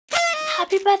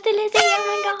Happy birthday, Lizzy! Oh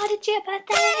my god, it's your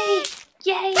birthday!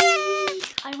 Yay!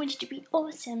 I want you to be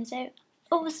awesome, so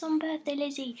awesome birthday,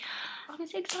 Lizzy. I'm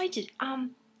so excited.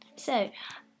 So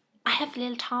I have a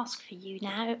little task for you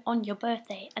now on your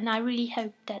birthday, and I really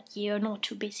hope that you're not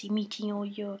too busy meeting all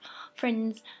your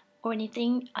friends or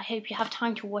anything. I hope you have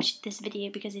time to watch this video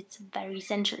because it's very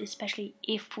essential, especially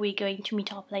if we're going to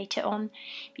meet up later on,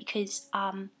 because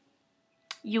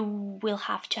you will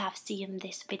have to have seen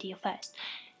this video first.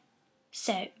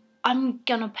 So I'm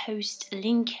gonna post a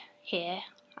link here.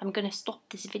 I'm gonna stop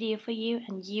this video for you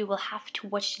and you will have to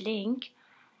watch the link,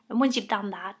 and once you've done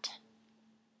that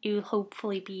you'll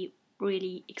hopefully be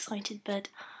really excited, but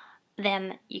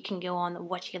then you can go on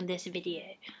watching this video.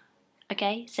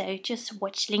 Okay, so just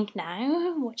watch link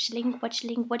now. Watch link, watch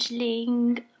link, watch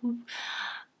link. Oh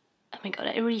my god,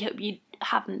 I really hope you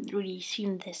haven't really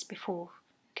seen this before,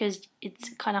 because it's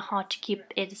kind of hard to keep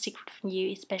it a secret from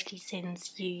you, especially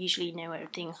since you usually know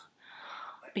everything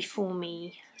before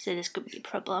me, so this could be a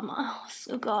problem. Oh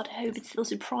so god, I hope it's still a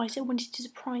surprise. I wanted to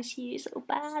surprise you so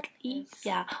badly.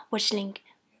 Yeah, watch link.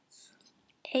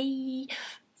 Hey,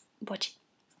 watch.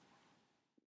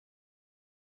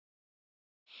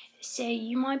 So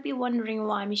you might be wondering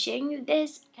why I'm showing you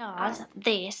this, because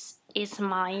this is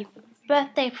my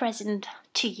birthday present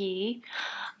to you.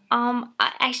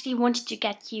 I actually wanted to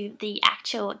get you the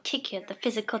actual ticket, the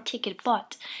physical ticket,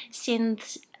 but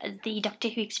since the Doctor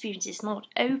Who experience is not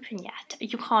open yet,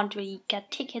 you can't really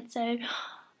get tickets, so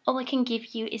all I can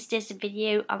give you is this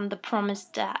video and the promise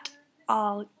that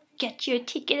I'll get you a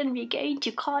ticket and we're going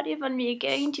to Cardiff and we're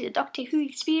going to the Doctor Who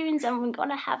experience and we're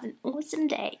gonna have an awesome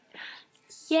day.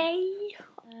 Yay!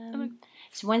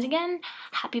 So once again,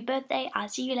 happy birthday. I'll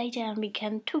see you later and we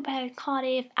can talk about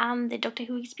Cardiff and the Doctor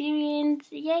Who experience.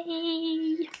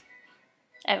 Yay!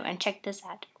 Oh, and check this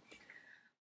out.